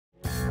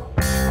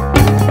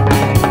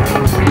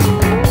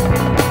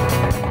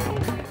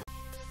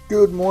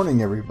Good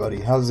morning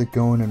everybody, how's it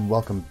going, and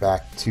welcome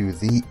back to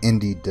the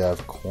Indie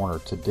Dev Corner.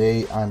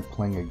 Today I'm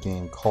playing a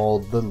game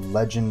called The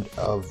Legend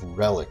of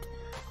Relic.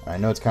 I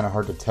know it's kind of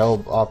hard to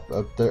tell up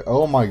there.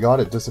 Oh my god,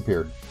 it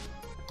disappeared.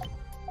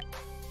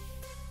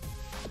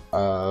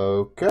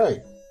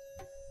 Okay.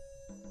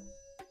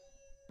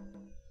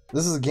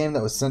 This is a game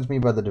that was sent to me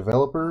by the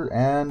developer,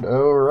 and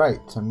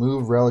alright, to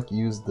move Relic,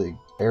 use the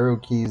arrow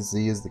keys.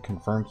 Z is the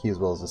confirm key as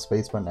well as the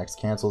space button. X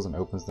cancels and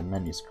opens the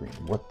menu screen.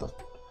 What the...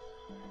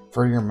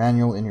 For your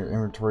manual in your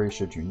inventory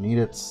should you need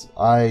it.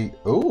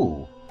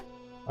 Oh!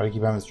 I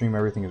keep having the stream,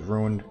 everything is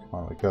ruined. Come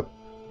on, wake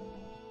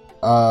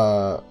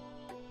up.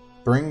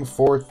 Bring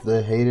forth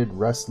the hated,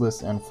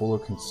 restless, and full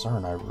of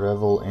concern. I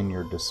revel in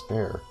your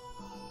despair.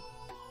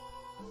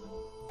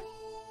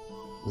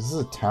 This is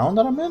a town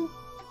that I'm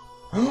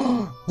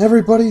in?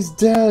 Everybody's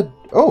dead!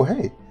 Oh,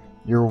 hey!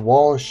 Your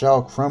walls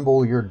shall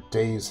crumble, your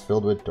days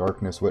filled with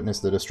darkness.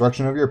 Witness the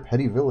destruction of your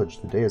petty village.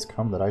 The day has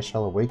come that I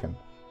shall awaken.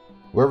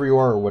 Whoever you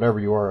are or whatever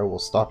you are, I will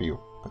stop you.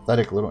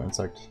 Pathetic little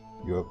insect.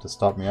 You hope to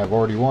stop me. I've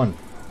already won.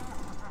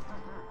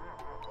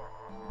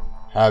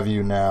 Have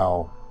you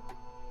now?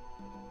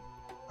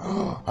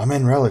 I'm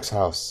in Relic's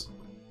house.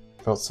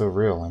 Felt so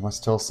real. I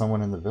must tell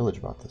someone in the village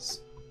about this.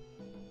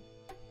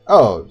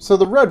 Oh, so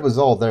the red was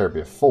all there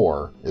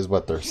before, is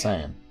what they're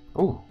saying.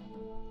 Ooh.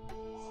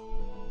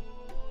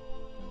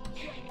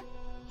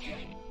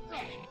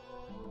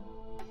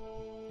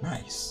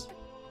 Nice.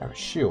 I have a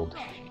shield.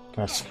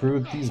 Can I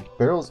screw these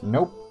barrels?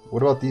 Nope.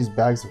 What about these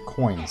bags of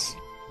coins?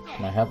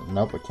 Can I have...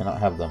 Nope, I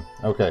cannot have them.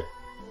 Okay.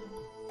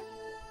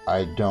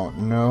 I don't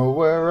know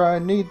where I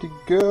need to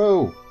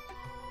go.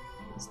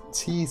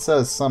 T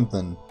says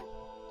something.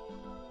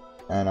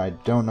 And I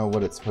don't know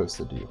what it's supposed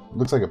to do. It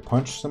looks like a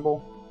punch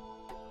symbol.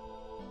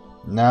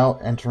 Now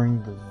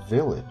entering the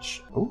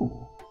village.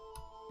 Ooh.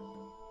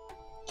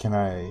 Can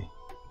I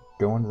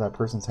go into that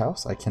person's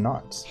house? I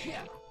cannot.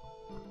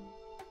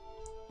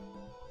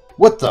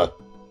 What the...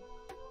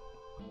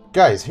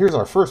 Guys, here's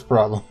our first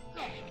problem.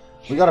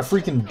 We got a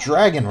freaking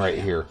dragon right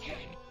here.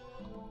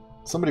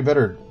 Somebody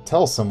better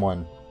tell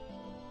someone.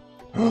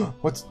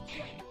 What's...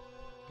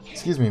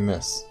 Excuse me,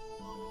 miss.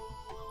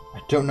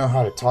 I don't know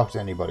how to talk to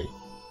anybody.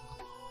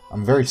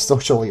 I'm very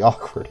socially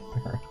awkward,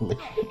 apparently.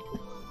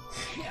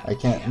 I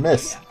can't...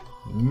 Miss.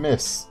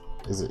 Miss.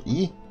 Is it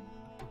E?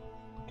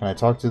 Can I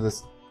talk to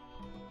this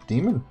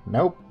demon?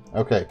 Nope.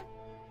 Okay.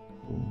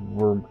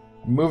 We're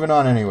moving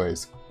on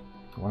anyways.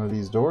 One of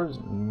these doors?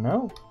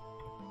 No.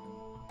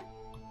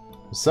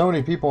 There's so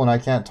many people and I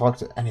can't talk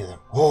to any of them.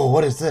 Whoa,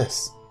 what is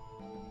this?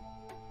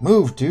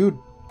 Move, dude.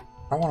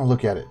 I want to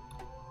look at it.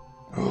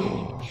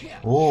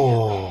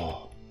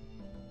 Whoa.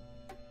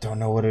 Don't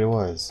know what it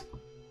was.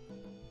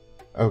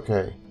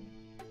 Okay.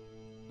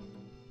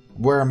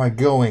 Where am I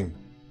going?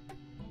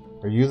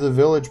 Are you the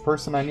village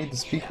person I need to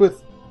speak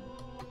with?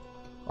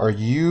 Are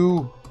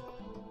you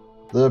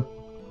the...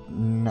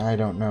 I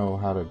don't know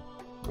how to...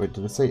 Wait,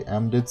 did it say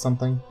M did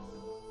something?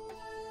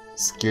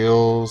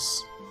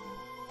 Skills...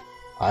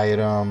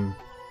 Item,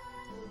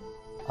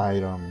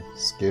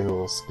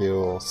 skill.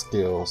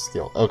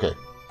 Okay.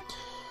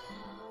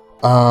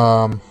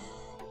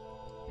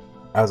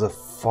 As a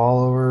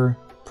follower,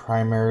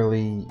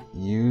 primarily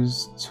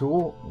use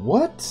tool.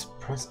 What?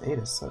 Press A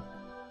to set.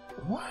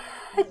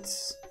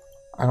 What?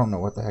 I don't know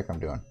what the heck I'm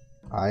doing.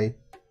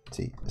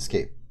 I-T.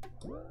 Escape.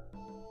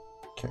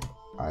 Okay.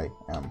 I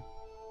am.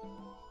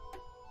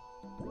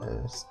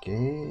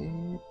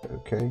 Escape.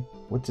 Okay.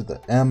 What did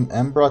the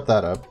M brought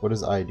that up? What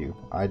does I do?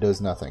 I does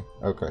nothing.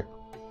 Okay.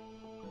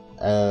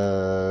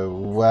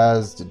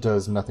 WAS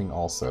does nothing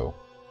also.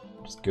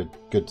 Just good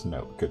to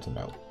know. Good to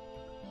know.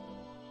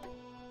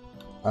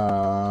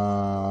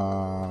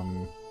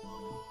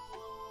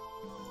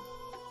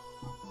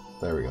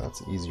 There we go.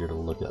 That's easier to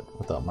look at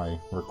without my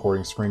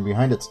recording screen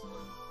behind it.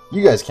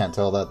 You guys can't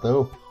tell that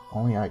though.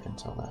 Only I can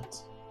tell that.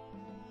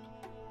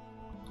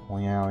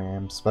 Only I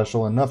am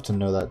special enough to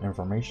know that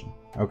information.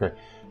 Okay.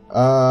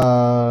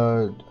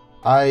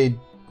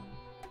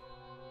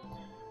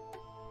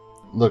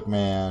 Look,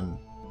 man.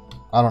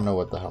 I don't know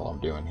what the hell I'm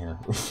doing here.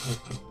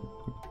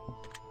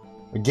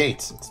 A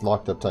gate. It's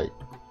locked up tight.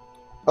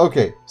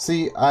 Okay.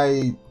 See,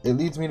 it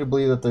leads me to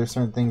believe that there's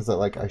certain things that,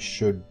 like, I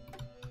should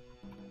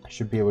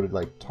be able to,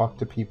 like, talk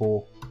to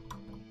people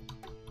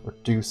or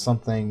do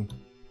something.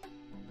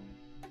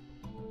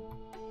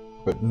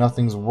 But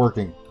nothing's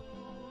working.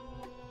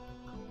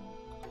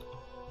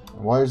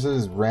 Why is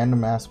this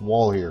random ass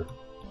wall here?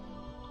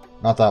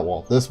 Not that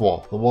wall. This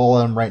wall. The wall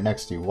I'm right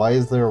next to. Why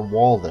is there a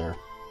wall there?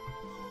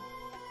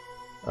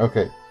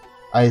 Okay.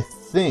 I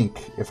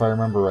think, if I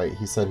remember right,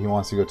 he said he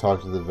wants to go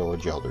talk to the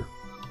village elder.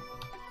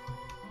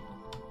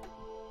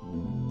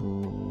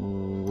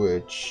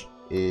 Which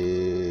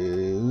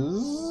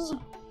is...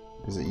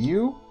 Is it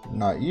you?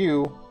 Not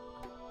you.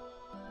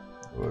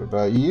 What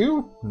about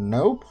you?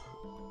 Nope.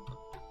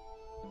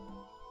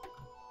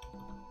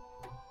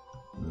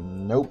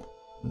 Nope.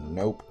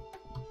 Nope.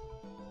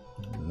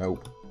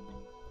 Nope.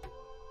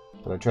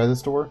 Did I try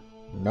this door?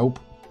 Nope.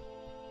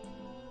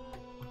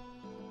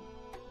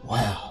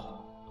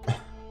 Wow.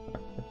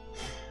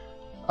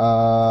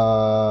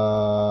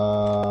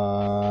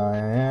 I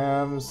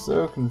am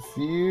so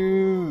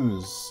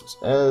confused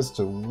as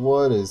to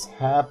what is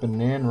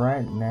happening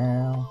right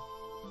now.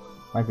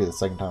 Might be the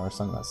second time I've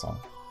sung that song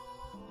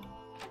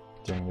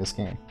during this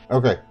game.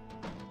 Okay.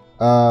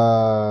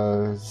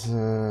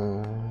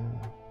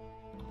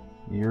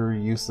 You're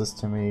useless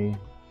to me.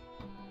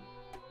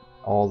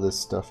 All this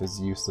stuff is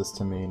useless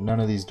to me. None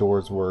of these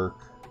doors work.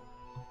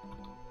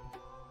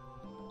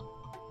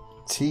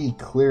 T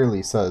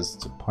clearly says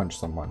to punch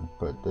someone,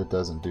 but it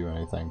doesn't do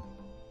anything.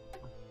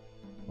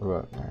 What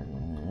about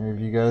any of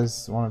you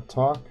guys want to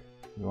talk?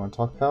 You want to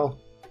talk, pal?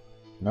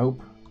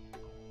 Nope.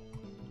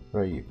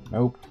 What about you?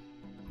 Nope.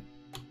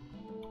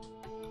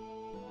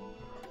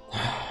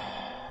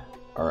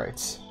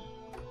 Alright.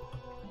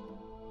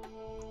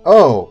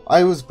 Oh!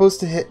 I was supposed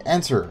to hit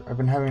enter. I've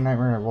been having a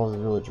nightmare involves the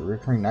village. A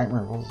recurring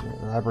nightmare involves...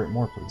 Elaborate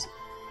more, please.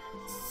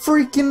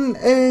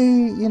 Freaking A!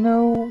 You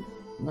know...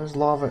 There's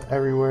lava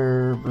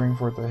everywhere. Bring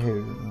forth the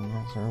hate.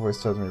 Everybody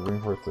tells me to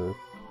bring forth the...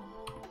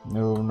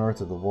 No,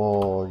 north of the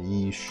wall.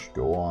 Yeesh.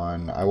 Go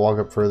on. I walk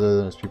up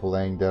further. There's people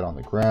laying dead on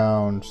the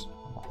ground.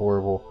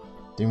 Horrible.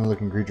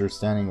 Demon-looking creature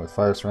standing with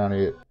fire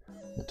surrounding it.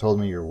 It told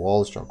me your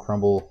walls shall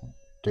crumble.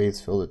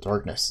 Days filled with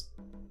darkness.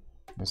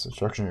 This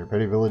destruction of your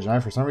petty village, and I,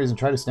 for some reason,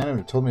 tried to stand up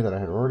and told me that I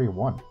had already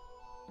won.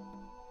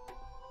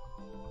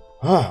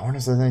 Ah, I wonder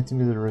if that has anything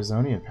to do with the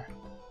Rezonian Pact.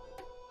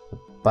 The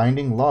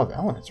binding law of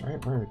elements,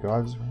 right? Where are the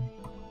gods?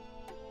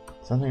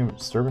 Something of a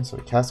disturbance of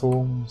a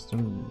castle.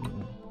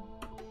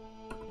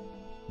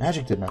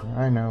 Magic did nothing.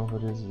 I know.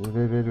 What is it?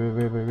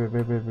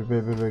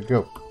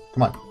 Go.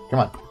 Come on. Come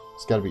on.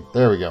 It's gotta be.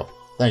 There we go.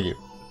 Thank you.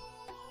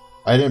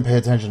 I didn't pay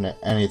attention to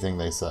anything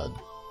they said.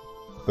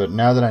 But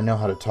now that I know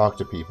how to talk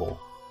to people.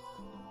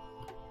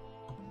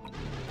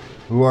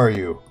 Who are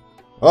you?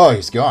 Oh,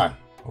 he's gone.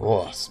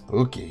 Oh,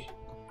 spooky.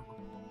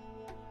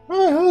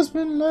 My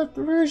husband left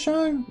the very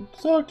shine to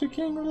talk to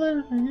King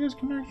Relic and his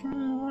connection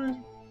with his wife.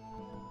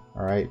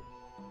 Alright.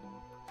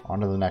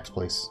 On to the next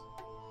place.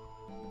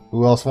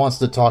 Who else wants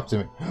to talk to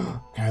me?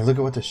 Can I look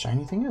at what this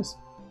shiny thing is?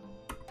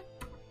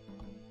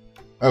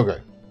 Okay.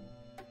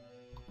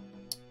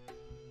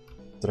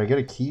 Did I get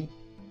a key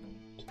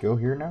to go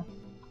here now?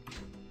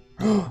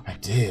 I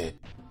did.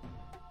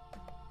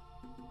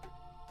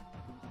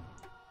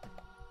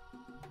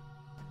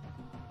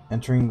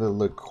 Entering the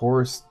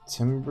Licoris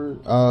Timber.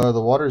 The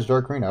water is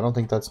dark green. I don't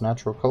think that's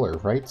natural color,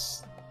 right?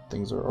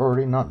 Things are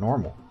already not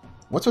normal.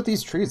 What's with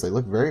these trees? They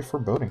look very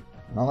foreboding.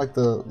 Not like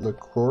the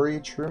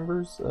Licoris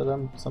timbers at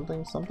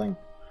something.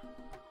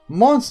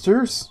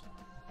 Monsters!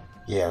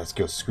 Yeah, let's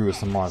go screw with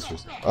some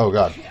monsters. Oh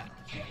god.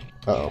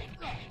 Uh-oh.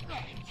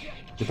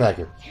 Get back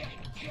here.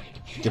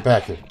 Get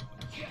back here.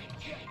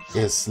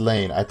 Is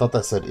slain. I thought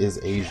that said is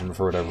Asian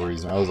for whatever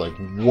reason. I was like,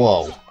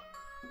 whoa.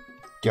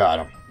 Got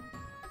him.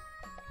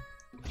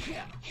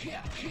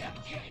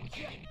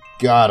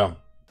 Got him.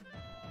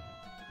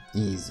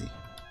 Easy.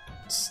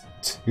 It's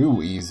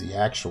too easy,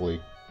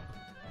 actually.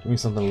 Give me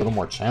something a little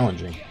more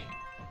challenging.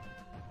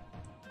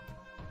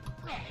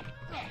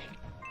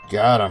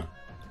 Got him.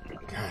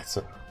 God,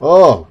 so...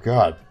 Oh,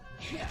 God.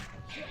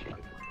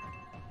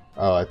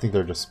 Oh, I think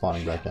they're just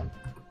spawning back in.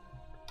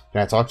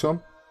 Can I talk to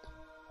him?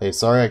 Hey,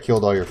 sorry I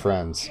killed all your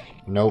friends.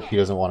 Nope, he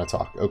doesn't want to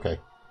talk. Okay,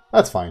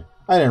 that's fine.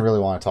 I didn't really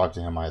want to talk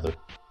to him either.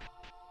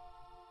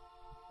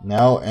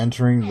 Now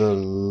entering the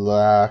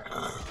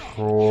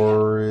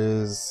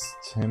Licoris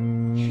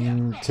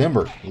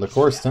Timber.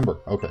 Licoris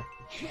Timber. Okay.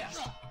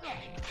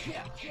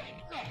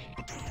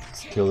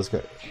 Let's kill this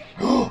guy.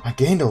 Oh, I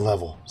gained a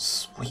level.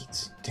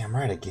 Sweet. Damn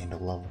right I gained a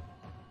level.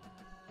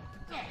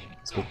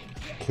 Let's go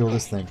kill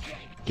this thing.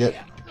 Get.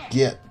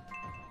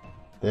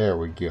 There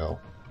we go.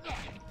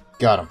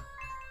 Got him.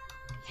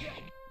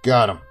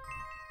 Got him.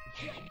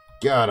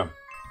 Got him.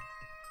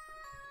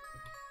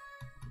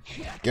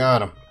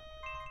 Got him.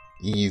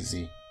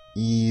 Easy.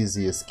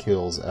 Easiest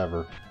kills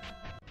ever.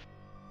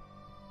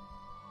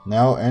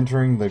 Now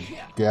entering the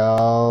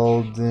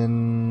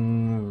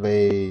Galden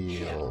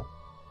Vale.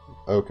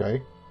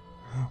 Okay.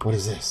 What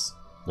is this?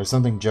 There's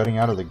something jutting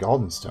out of the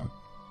Galden Stone.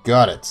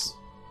 Got it.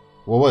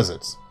 What was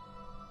it?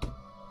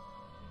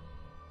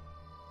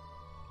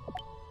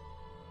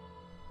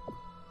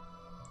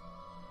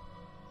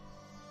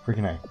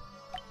 Freaking A.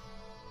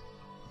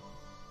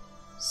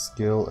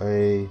 Skill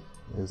A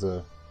is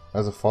a...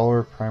 As a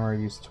follower,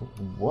 primary use to...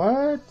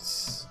 What?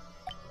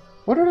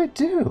 What did I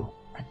do?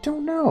 I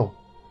don't know.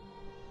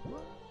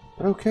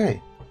 But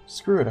okay.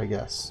 Screw it, I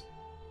guess.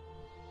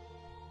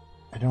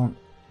 I don't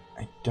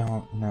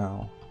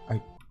know.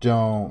 I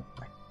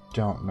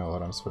don't know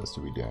what I'm supposed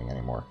to be doing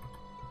anymore.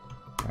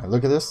 Can I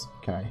look at this?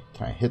 Can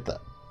I hit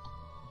that?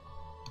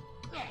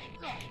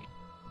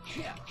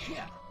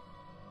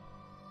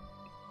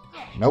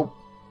 Nope.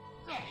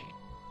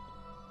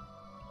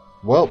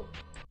 Well,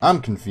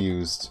 I'm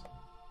confused.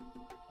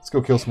 Let's go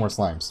kill some more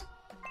slimes.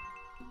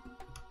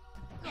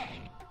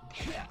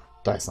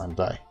 Die, slime,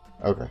 die.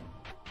 Okay.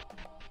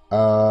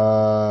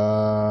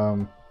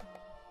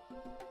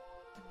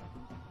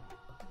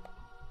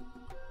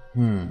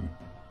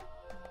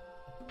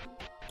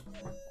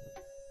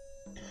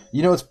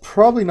 You know, it's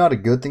probably not a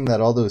good thing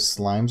that all those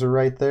slimes are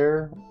right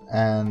there,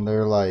 and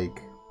they're like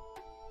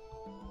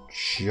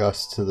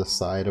just to the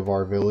side of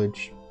our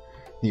village.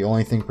 The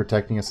only thing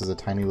protecting us is a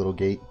tiny little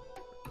gate.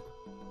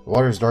 The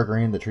water is dark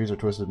green, the trees are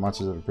twisted,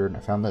 monsters have appeared, and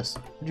I found this.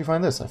 Where'd you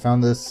find this? I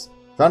found this.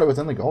 Found it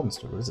within the golden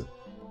store. What is it?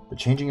 The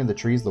changing of the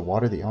trees, the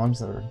water, the elements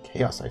that are in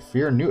chaos. I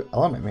fear a new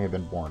element may have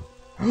been born.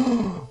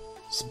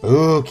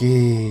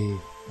 Spooky!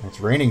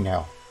 It's raining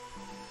now.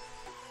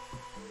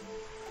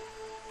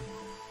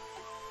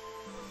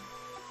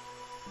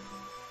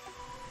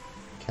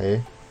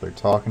 Okay, they're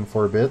talking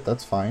for a bit,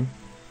 that's fine.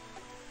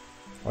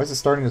 Why is it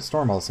starting to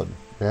storm all of a sudden?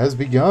 It has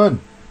begun!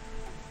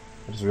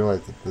 I just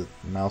realized that the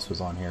mouse was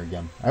on here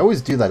again. I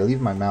always do that, I leave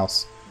my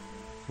mouse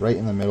right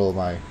in the middle of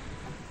my...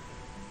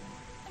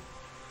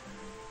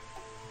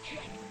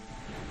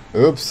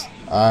 Oops,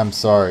 I'm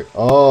sorry.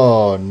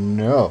 Oh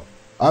no.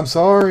 I'm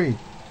sorry!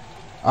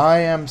 I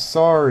am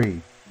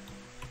sorry!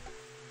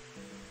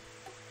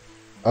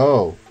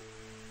 Oh.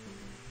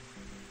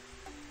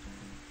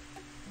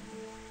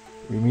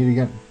 We meet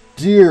again.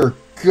 Dear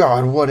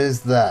God, what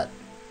is that?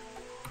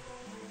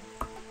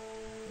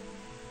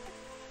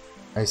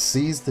 I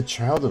seized the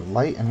child of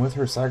light, and with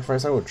her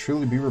sacrifice I will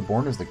truly be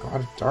reborn as the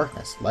god of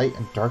darkness. Light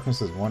and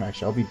darkness is one, I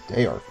shall be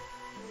Deor.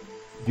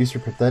 Reduce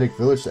your pathetic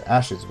village to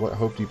ashes. What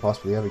hope do you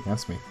possibly have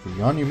against me?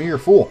 Beyond you, me, or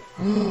fool.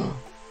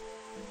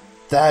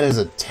 That is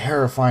a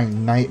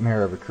terrifying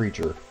nightmare of a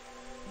creature.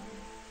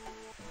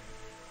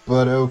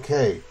 But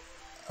okay.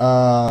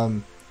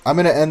 I'm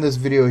going to end this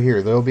video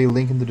here. There will be a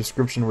link in the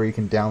description where you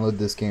can download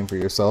this game for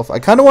yourself. I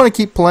kind of want to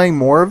keep playing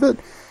more of it.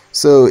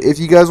 So if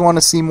you guys want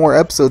to see more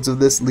episodes of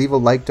this, leave a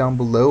like down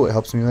below. It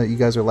helps me know that you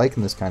guys are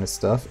liking this kind of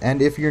stuff.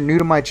 And if you're new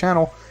to my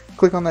channel,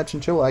 click on that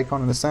chinchilla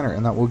icon in the center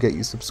and that will get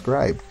you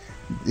subscribed.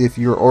 If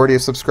you're already a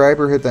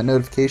subscriber, hit that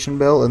notification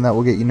bell and that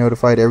will get you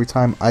notified every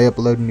time I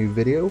upload a new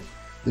video.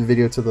 The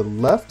video to the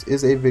left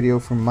is a video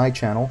from my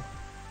channel.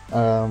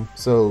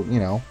 So, you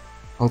know,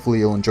 hopefully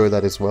you'll enjoy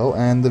that as well.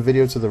 And the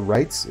video to the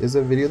right is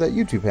a video that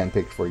YouTube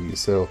handpicked for you.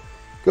 So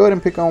go ahead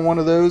and pick on one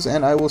of those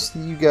and I will see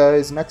you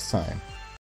guys next time.